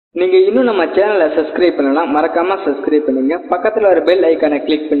நீங்க இன்னும் நம்ம சேனலை சப்ஸ்கிரைப் பண்ணலாம், மறக்காம சப்ஸ்கிரைப் பண்ணுங்க. பக்கத்துல ஒரு பெல் ஐக்கானை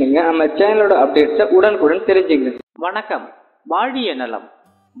கிளிக் பண்ணுங்க. நம்ம சேனலோட அப்டேட்ஸை உடனுக்குடன் தெரிஞ்சுங்க. வணக்கம். வாழிய நலம்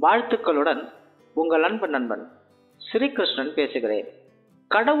வாழ்த்துக்களுடன் உங்கள் அன்பு நண்பன் ஸ்ரீகிருஷ்ணன் பேசுகிறேன்.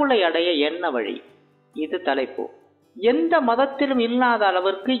 கடவுளை அடைய என்ன வழி? இது தலைப்பு. எந்த மதத்திலும் இல்லாத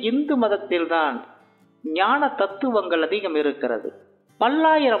அளவிற்கு இந்து மதத்தில்தான் ஞான தத்துவங்கள் அதிகம் இருக்கிறது.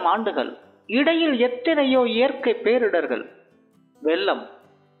 பல்லாயிரம் ஆண்டுகள் இடையில் எத்தனையோ இயற்கை பேரிடர்கள், வெள்ளம்,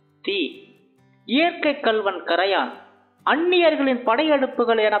 தீ, இயற்கை கல்வன் கரையான், அந்நியர்களின்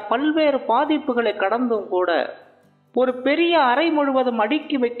படையெடுப்புகள் என பல்வேறு பாதிப்புகளை கடந்தும் கூட ஒரு பெரிய அறை முழுவதும்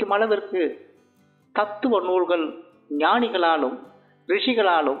அடுக்கி வைக்கும் அளவிற்கு தத்துவ நூல்கள் ஞானிகளாலும்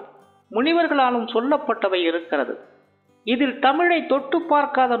ரிஷிகளாலும் முனிவர்களாலும் சொல்லப்பட்டவை இருக்கிறது. இதில் தமிழை தொட்டு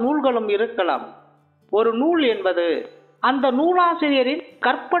பார்க்காத நூல்களும் இருக்கலாம். ஒரு நூல் என்பது அந்த நூலாசிரியரின்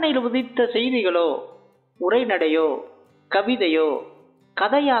கற்பனையில் உதித்த செய்திகளோ, உரைநடையோ, கவிதையோ,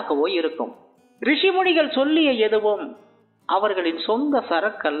 கதையாகவோ இருக்கும். ரிஷிமுனிகள் சொல்லிய எதுவும் அவர்களின் சொந்த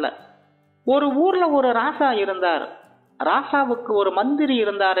சரக்கல்ல. ஒரு ஊர்ல ஒரு ராசா இருந்தார், ராசாவுக்கு ஒரு மந்திரி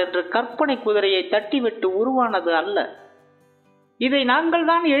இருந்தார் என்று கற்பனை குதிரையை தட்டிவிட்டு உருவானது அல்ல. இதை நாங்கள்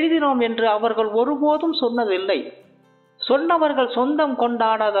தான் எழுதினோம் என்று அவர்கள் ஒருபோதும் சொன்னதில்லை. சொன்னவர்கள் சொந்தம்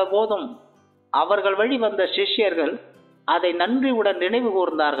கொண்டாடாத போதும் அவர்கள் வழி வந்த சிஷ்யர்கள் அதை நன்றியுடன் நினைவு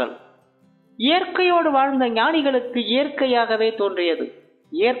கூர்ந்தார்கள். இயற்கையோடு வாழ்ந்த ஞானிகளுக்கு இயற்கையாகவே தோன்றியது,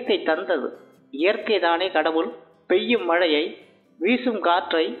 இயற்கை தந்தது. இயற்கைதானே கடவுள். பெய்யும் மழையை, வீசும்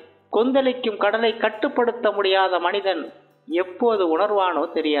காற்றை, கொந்தளிக்கும் கடலை கட்டுப்படுத்த முடியாத மனிதன் எப்போது உணர்வானோ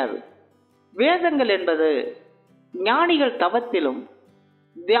தெரியாது. வேதங்கள் என்பது ஞானிகள் தவத்திலும்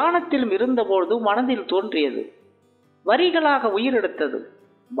தியானத்திலும் இருந்தபோது மனதில் தோன்றியது. வரிகளாக உயிரெடுத்தது,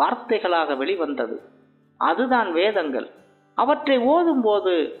 வார்த்தைகளாக வெளிவந்தது. அதுதான் வேதங்கள். அவற்றை ஓதும்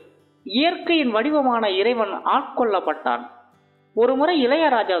போது இயற்கையின் வடிவமான இறைவன் ஆட்கொள்ளப்பட்டான். ஒரு முறை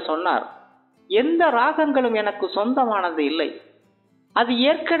இளையராஜா சொன்னார், எந்த ராகங்களும் எனக்கு சொந்தமானது இல்லை, அது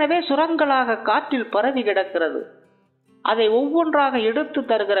ஏற்கனவே சுரங்களாக காற்றில் பரவி கிடக்கிறது, அதை ஒவ்வொன்றாக எடுத்து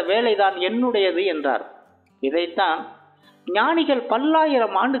தருகிற வேலைதான் என்னுடையது என்றார். இதைத்தான் ஞானிகள்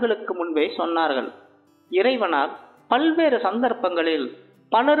பல்லாயிரம் ஆண்டுகளுக்கு முன்பே சொன்னார்கள். இறைவனால் பல்வேறு சந்தர்ப்பங்களில்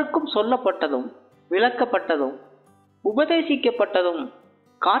பலருக்கும் சொல்லப்பட்டதும் விளக்கப்பட்டதும் உபதேசிக்கப்பட்டதும்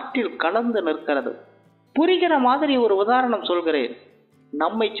காற்றில் கலந்து நிற்கிறது. புரிகிற மாதிரி ஒரு உதாரணம் சொல்கிறேன்.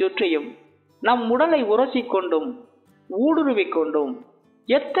 நம்மை சுற்றியும் நம் உடலை உரசிக்கொண்டும் ஊடுருவிக் கொண்டும்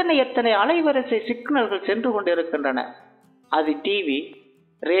எத்தனை எத்தனை அலைவரிசை சிக்னல்கள் சென்று கொண்டிருக்கின்றன. அது டிவி,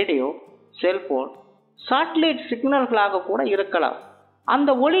 ரேடியோ, செல்போன், சாட்டிலைட் சிக்னல்களாக கூட இருக்கலாம்.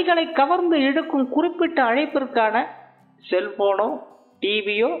 அந்த ஒளிகளை கவர்ந்து இழுக்கும் குறிப்பிட்ட அழைப்பிற்கான செல்போனோ,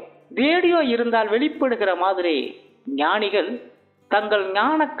 டிவியோ, ரேடியோ இருந்தால் வெளிப்படுகிற மாதிரி ஞானிகள் தங்கள்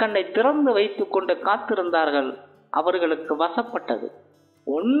ஞான கண்ணை திறந்து வைத்துக் கொண்டு காத்திருந்தார்கள். அவர்களுக்கு வசப்பட்டது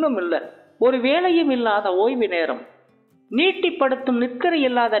ஒண்ணுமில்லை, ஒரு வேலையும் இல்லாத ஓய்வு நேரம், நீட்டிப்படுத்தும் நித்திரை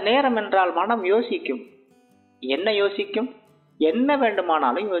இல்லாத நேரம் என்றால் மனம் யோசிக்கும். என்ன யோசிக்கும்? என்ன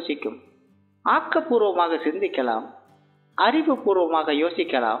வேண்டுமானாலும் யோசிக்கும். ஆக்கப்பூர்வமாக சிந்திக்கலாம், அறிவுபூர்வமாக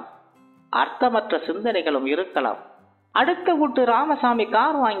யோசிக்கலாம், அர்த்தமற்ற சிந்தனைகளும் இருக்கலாம். அடுத்த வீட்டு ராமசாமி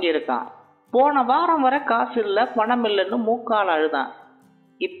கார் வாங்கியிருக்கான், போன வாரம் வரை காசு இல்லை, பணம் இல்லைன்னு மூக்கால் அழுதான்.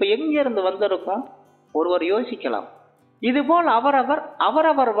 இப்ப எங்கிருந்து வந்திருக்கும்? ஒருவர் யோசிக்கலாம். இதுபோல்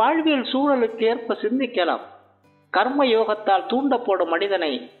அவரவர் வாழ்வியல் சூழலுக்கு ஏற்ப சிந்திக்கலாம். கர்ம யோகத்தால் தூண்டப்படும்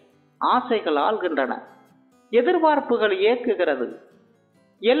மனிதனை ஆசைகள் ஆள்கின்றன, எதிர்பார்ப்புகள் இயக்குகிறது.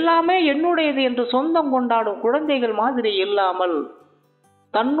 எல்லாமே என்னுடையது என்று சொந்தம் கொண்டாடும் குழந்தைகள் மாதிரி இல்லாமல்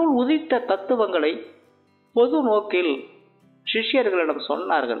தன்னுள் உதித்த தத்துவங்களை பொது நோக்கில் சிஷ்யர்களிடம்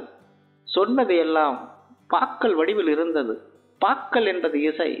சொன்னார்கள். சொன்னது எல்லாம் பாக்கள் வடிவில் இருந்தது. பாக்கள் என்பது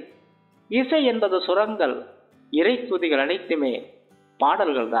இசை, இசை என்பது சுரங்கள், இறை துதிகள் அனைத்துமே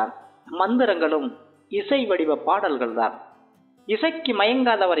பாடல்கள் தான். மந்திரங்களும் இசை வடிவ பாடல்கள் தான். இசைக்கு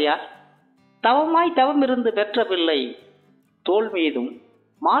மயங்காதவர் யார்? தவமாய் தவம் இருந்து பெற்ற பிள்ளை தோல் மீதும்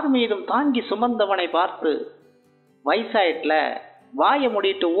மார் மீதும் தாங்கி சுமந்தவனை பார்த்து வயசாயிட்ல வாய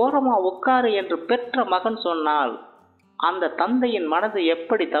முடிட்டு ஓரமா உட்காரு என்று பெற்ற மகன் சொன்னால் அந்த தந்தையின் மனது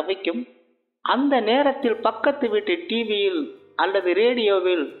எப்படி தவிக்கும்? அந்த நேரத்தில் பக்கத்து வீட்டு டிவியில் அல்லது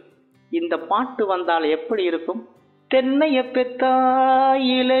ரேடியோவில் இந்த பாட்டு வந்தால் எப்படி இருக்கும்? தென்னைய பெற்றால்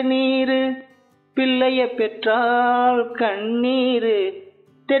இளநீரு, பிள்ளைய பெற்றால் கண்ணீரு,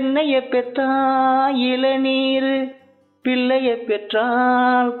 தென்னைய பெற்றால் இளநீரு, பிள்ளைய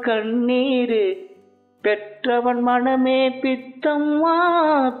பெற்றால் கண்ணீரு, பெற்றவன் மனமே பித்தம்மா,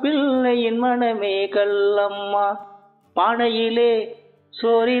 பிள்ளையின் மனமே கல்லம்மா, பானையிலே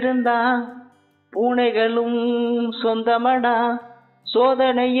சோறிருந்தா பூனைகளும் சொந்தமடா,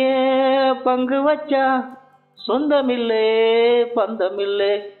 சோதனையே பங்கு வச்சா சொந்தமில்லே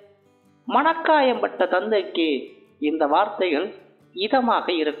பந்தமில்லே, மனக்காயம்பட்ட தந்தைக்கு இந்த வார்த்தைகள் இதமாக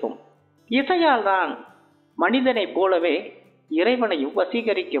இருக்கும். இசையால் தான் மனிதனைப் போலவே இறைவனையும்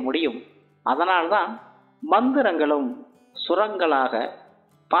வசீகரிக்க முடியும். அதனால்தான் மந்திரங்களும் சுரங்களாக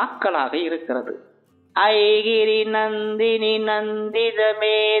பாக்களாக இருக்கிறது. ஐகிரி நந்தினி நந்தித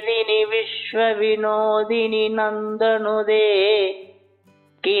மேதினி விஸ்வ வினோதினி நந்தனுதே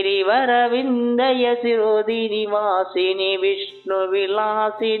கிரிவரவிந்தய சிரோதினி வாசினி விஷ்ணு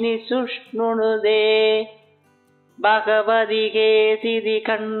விலாசினி சுஷ்ணுனுதே பகவதி கேசிதி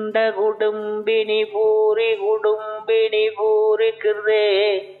கண்ட குடும்பினி பூரி கிருதே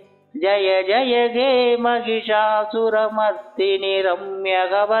ஜய ஜய கே மகிஷாசுரமர்த்தினி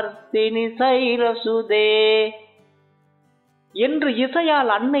ரம்யகவர்த்தினி சைலசுதே என்று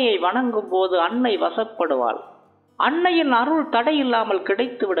இசையால் அன்னையை வணங்கும் போது அன்னை வசப்படுவாள். அன்னையின் அருள் தடையில்லாமல்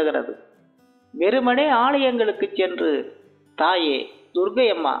கிடைத்து விடுகிறது. வெறுமனே ஆலயங்களுக்கு சென்று தாயே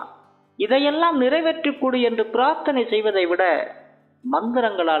துர்க்கையம்மா இதையெல்லாம் நிறைவேற்றிக் கொடு என்று பிரார்த்தனை செய்வதை விட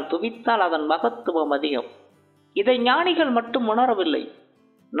மந்திரங்களால் துதித்தால் அதன் மகத்துவம் அதிகம். இதை ஞானிகள் மட்டும் உணரவில்லை.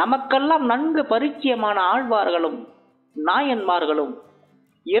 நமக்கெல்லாம் நன்கு பரிச்சயமான ஆழ்வார்களும் நாயன்மார்களும்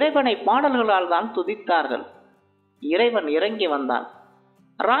இறைவனை பாடல்களால் தான் துதித்தார்கள். இறைவன் இறங்கி வந்தான்.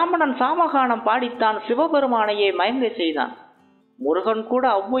 ராவணன் சாமகானம் பாடித்தான் சிவபெருமானையே மயங்க செய்தான். முருகன் கூட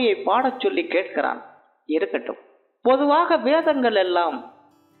ஔவையை பாடச் சொல்லி கேட்கிறான். இருக்கட்டும், பொதுவாக வேதங்கள் எல்லாம்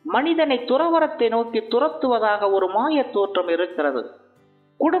மனிதனை துறவரத்தை நோக்கி துரத்துவதாக ஒரு மாயத் தோற்றம் இருக்கிறது.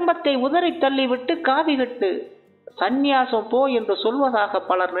 குடும்பத்தை உதறி தள்ளிவிட்டு காவிகட்டு சந்நியாசம் போ என்று சொல்வதாக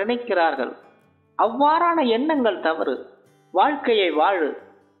பலர் நினைக்கிறார்கள். அவ்வாறான எண்ணங்கள் தவறு. வாழ்க்கையை வாழு,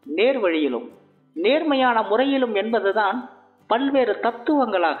 நேர்வழியிலும் நேர்மையான முறையிலும் என்பதுதான் பல்வேறு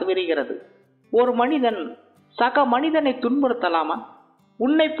தத்துவங்களாக விரிகிறது. ஒரு மனிதன் சக மனிதனை துன்புறுத்தலாமா?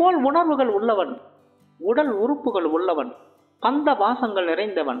 உன்னை போல் உணர்வுகள் உள்ளவன், உடல் உறுப்புகள் உள்ளவன், பந்த பாசங்கள்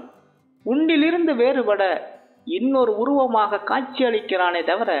நிறைந்தவன், உன்னிலிருந்து வேறுபட இன்னொரு உருவமாக காட்சியளிக்கிறானே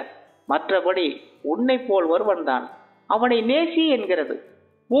தவிர மற்றபடி உன்னை போல் ஒருவன்தான். அவனை நேசி என்கிறது.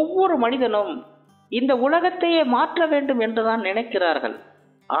 ஒவ்வொரு மனிதனும் இந்த உலகத்தையே மாற்ற வேண்டும் என்றுதான் நினைக்கிறார்கள்.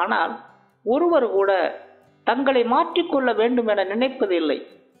 ஆனால் ஒருவர் கூட தங்களை மாற்றிக்கொள்ள வேண்டும் என நினைப்பது இல்லை.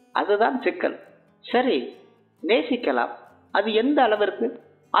 அதுதான் சிக்கல். சரி, நேசிக்கலாம். அது எந்த அளவிற்கு?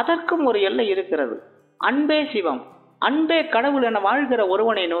 அதற்கும் ஒரு எல்லை இருக்கிறது. அன்பே சிவம், அன்பே கடவுள் என வாழ்கிற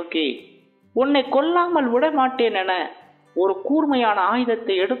ஒருவனை நோக்கி உன்னை கொல்லாமல் விட மாட்டேன் என ஒரு கூர்மையான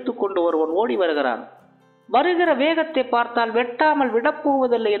ஆயுதத்தை எடுத்துக்கொண்டு ஒருவன் ஓடி வருகிறான். வருகிற வேகத்தை பார்த்தால் வெட்டாமல்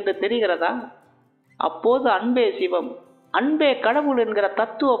விடப்போவதில்லை என்று தெரிகிறதா? அப்போது அன்பே சிவம், அன்பே கடவுள் என்கிற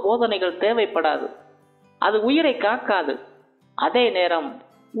தத்துவ போதனைகள் தேவைப்படாது. அது உயிரை காக்காது. அதே நேரம்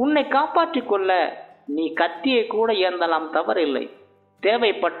உன்னை காப்பாற்றிக் கொள்ள நீ கத்தியை கூட ஏந்தலாம், தவறில்லை.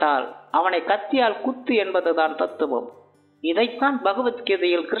 தேவைப்பட்டால் அவனை கத்தியால் குத்து என்பதுதான் தத்துவம். இதைத்தான்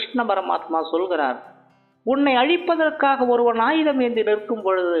பகவத்கீதையில் கிருஷ்ண பரமாத்மா சொல்கிறார். உன்னை அழிப்பதற்காக ஒருவன் ஆயுதம் ஏந்தி நிற்கும்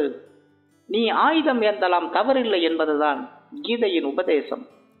பொழுது நீ ஆயுதம் ஏந்தலாம், தவறில்லை என்பதுதான் கீதையின் உபதேசம்.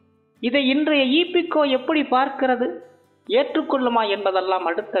 இதை இன்றைய ஈபிகோ எப்படி பார்க்கிறது, ஏற்றுக்கொள்ளுமா என்பதெல்லாம்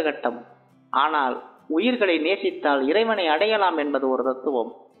அடுத்த கட்டம். ஆனால் உயிர்களை நேசித்தால் இறைவனை அடையலாம் என்பது ஒரு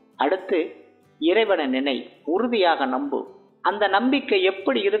தத்துவம். அடுத்து இறைவனை நினை, உறுதியாக நம்பு. அந்த நம்பிக்கை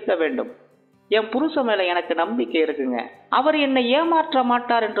எப்படி இருக்க வேண்டும்? என் புருஷ மேல எனக்கு நம்பிக்கை இருக்குங்க, அவர் என்னை ஏமாற்ற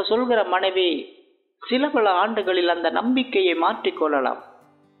மாட்டார் என்று சொல்கிற மனைவி சில பல ஆண்டுகளில் அந்த நம்பிக்கையை மாற்றிக்கொள்ளலாம்.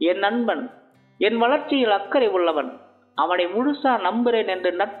 என் நண்பன் என் வளர்ச்சியில் அக்கறை உள்ளவன், அவனை முழுசா நம்புறேன் என்று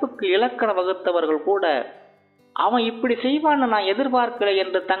நட்புக்கு இலக்கணம் வகுத்தவர்கள் கூட அவன் இப்படி செய்வான்னு நான் எதிர்பார்க்கலை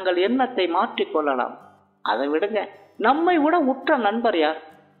என்று தங்கள் எண்ணத்தை மாற்றிக்கொள்ளலாம். அதை விடுங்க, நம்மை விட உற்ற நண்பர் யார்?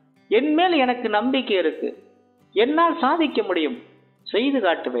 என் மேல் எனக்கு நம்பிக்கை இருக்கு, என்னால் சாதிக்க முடியும், செய்து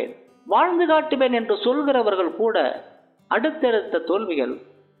காட்டுவேன், வாழ்ந்து காட்டுவேன் என்று சொல்கிறவர்கள் கூட அடுத்தடுத்த தோல்விகள்,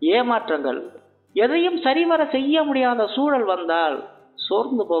 ஏமாற்றங்கள், எதையும் சரிவர செய்ய முடியாத சூழல் வந்தால்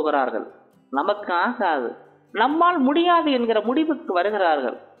சோர்ந்து போகிறார்கள். நமக்கு ஆகாது, நம்மால் முடியாது என்கிற முடிவுக்கு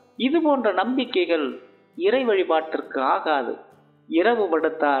வருகிறார்கள். இது போன்ற நம்பிக்கைகள் இறை வழிபாட்டிற்கு ஆகாது. இரவு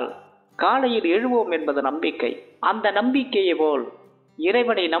படுத்தால் காலையில் எழுவோம் என்பது நம்பிக்கை. அந்த நம்பிக்கையை போல்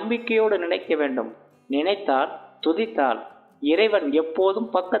இறைவனை நம்பிக்கையோடு நினைக்க வேண்டும். நினைத்தால், துதித்தால் இறைவன் எப்போதும்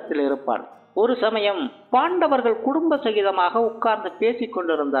பக்கத்தில் இருப்பான். ஒரு சமயம் பாண்டவர்கள் குடும்ப சகிதமாக உட்கார்ந்து பேசிக்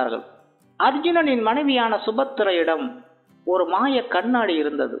கொண்டிருந்தார்கள். அர்ஜுனனின் மனைவியான சுபத்திரையிடம் ஒரு மாய கண்ணாடி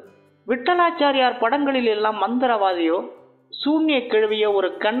இருந்தது. விட்டலாச்சாரியார் படங்களில் எல்லாம் மந்திரவாதியோ சூன்ய கிழவியோ ஒரு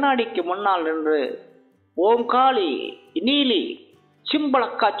கண்ணாடிக்கு முன்னால் நின்று ஓம் காளி நீலி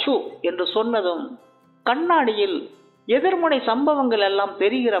சிம்பளக்காச்சு என்று சொன்னதும் கண்ணாடியில் எதிர்முனை சம்பவங்கள் எல்லாம்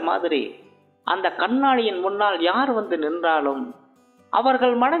தெரிகிற மாதிரி அந்த கண்ணாடியின் முன்னால் யார் வந்து நின்றாலும்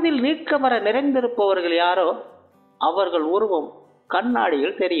அவர்கள் மனதில் நீக்கமர நிறைந்திருப்பவர்கள் யாரோ அவர்கள் உருவம்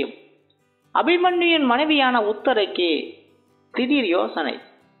கண்ணாடியில் தெரியும். அபிமன்யுவின் மனைவியான உத்தரைக்கு திடீர் யோசனை.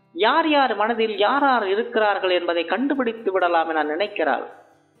 யார் யார் மனதில் யார் யார் இருக்கிறார்கள் என்பதை கண்டுபிடித்து விடலாம் என நினைக்கிறாள்.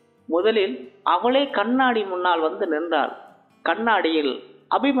 முதலில் அவளே கண்ணாடி முன்னால் வந்து நின்றாள். கண்ணாடியில்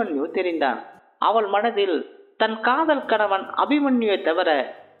அபிமன்யு தெரிந்தான். அவள் மனதில் தன் காதல் கணவன் அபிமன்யுவை தவிர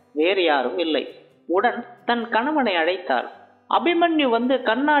வேறு யாரும் இல்லை. உடன் தன் கணவனை அழைத்தாள். அபிமன்யு வந்து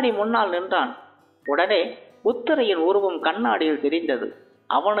கண்ணாடி முன்னால் நின்றான். உடனே உத்தரையின் உருவம் கண்ணாடியில் தெரிந்தது.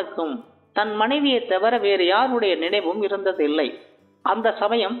 அவனுக்கும் தன் மனைவியை தவிர வேறு யாருடைய நினைவும் இருந்ததில்லை. அந்த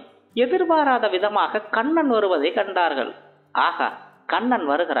சமயம் எதிர்பாராத விதமாக கண்ணன் வருவதை கண்டார்கள். ஆகா, கண்ணன்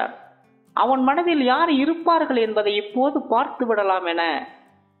வருகிறான். அவன் மனதில் யார் இருப்பார்கள் என்பதை இப்போது பார்த்து விடலாம் என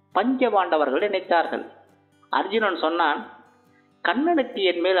பஞ்சபாண்டவர்கள் நினைத்தார்கள். அர்ஜுனன் சொன்னான், கண்ணனுக்கு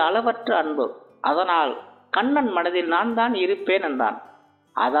என் மேல் அளவற்ற அன்பு, அதனால் கண்ணன் மனதில் நான் தான் இருப்பேன் என்றான்.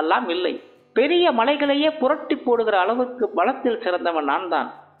 அதெல்லாம் இல்லை, பெரிய மலைகளையே புரட்டி போடுகிற அளவுக்கு பலத்தில் சிறந்தவன் நான் தான்,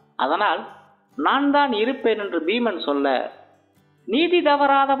 அதனால் நான் தான் இருப்பேன் என்று பீமன் சொல்ல, நீதி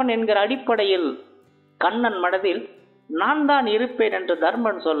தவறாதவன் என்கிற அடிப்படையில் கண்ணன் மனதில் நான் தான் இருப்பேன் என்று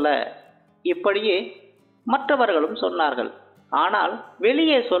தர்மன் சொல்ல, இப்படியே மற்றவர்களும் சொன்னார்கள். ஆனால்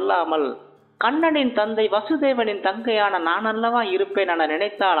வெளியே சொல்லாமல் கண்ணனின் தந்தை வசுதேவனின் தங்கையான நான் அல்லவா இருப்பேன் என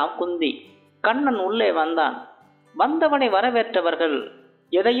நினைத்தாளாம் குந்தி. கண்ணன் உள்ளே வந்தான். வந்தவனை வரவேற்றவர்கள்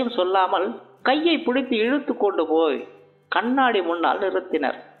எதையும் சொல்லாமல் கையை பிடித்து இழுத்து கொண்டு போய் கண்ணாடி முன்னால்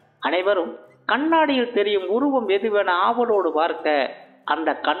நிறுத்தினர். அனைவரும் கண்ணாடியில் தெரியும் உருவம் எதுவென ஆவலோடு பார்க்க, அந்த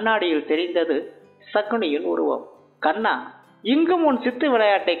கண்ணாடியில் தெரிந்தது சகுனியின் உருவம். கண்ணா, இங்கும் உன் சித்து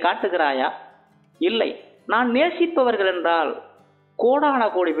விளையாட்டை காட்டுகிறாயா? இல்லை, நான் நேசிப்பவர்கள் என்றால் கோடான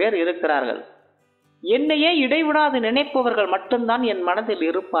கோடி பேர் இருக்கிறார்கள். என்னையே இடைவிடாது நினைப்பவர்கள் மட்டும்தான் என் மனதில்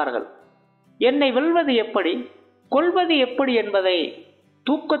இருப்பார்கள். என்னை வெல்வது எப்படி, கொல்வது எப்படி என்பதை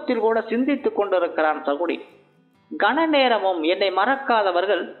தூக்கத்தில் கூட சிந்தித்துக் கொண்டிருக்கிறான் சகுனி. கன நேரமும் என்னை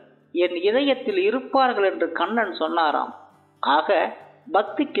மறக்காதவர்கள் என் இதயத்தில் இருப்பார்கள் என்று கண்ணன் சொன்னாராம். ஆக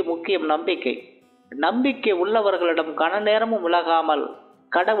பக்திக்கு முக்கியம் நம்பிக்கை. நம்பிக்கை உள்ளவர்களிடம் கன நேரமும் விலகாமல்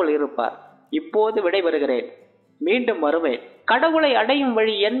கடவுள் இருப்பார். இப்போது விடைபெறுகிறேன், மீண்டும் வருவேன். கடவுளை அடையும்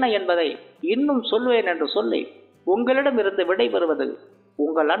வழி என்ன என்பதை இன்னும் சொல்வேன் என்று சொல்லி உங்களிடம் இருந்து விடைபெறுவது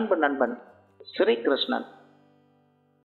உங்கள் அன்பு நண்பன் ஸ்ரீகிருஷ்ணன்.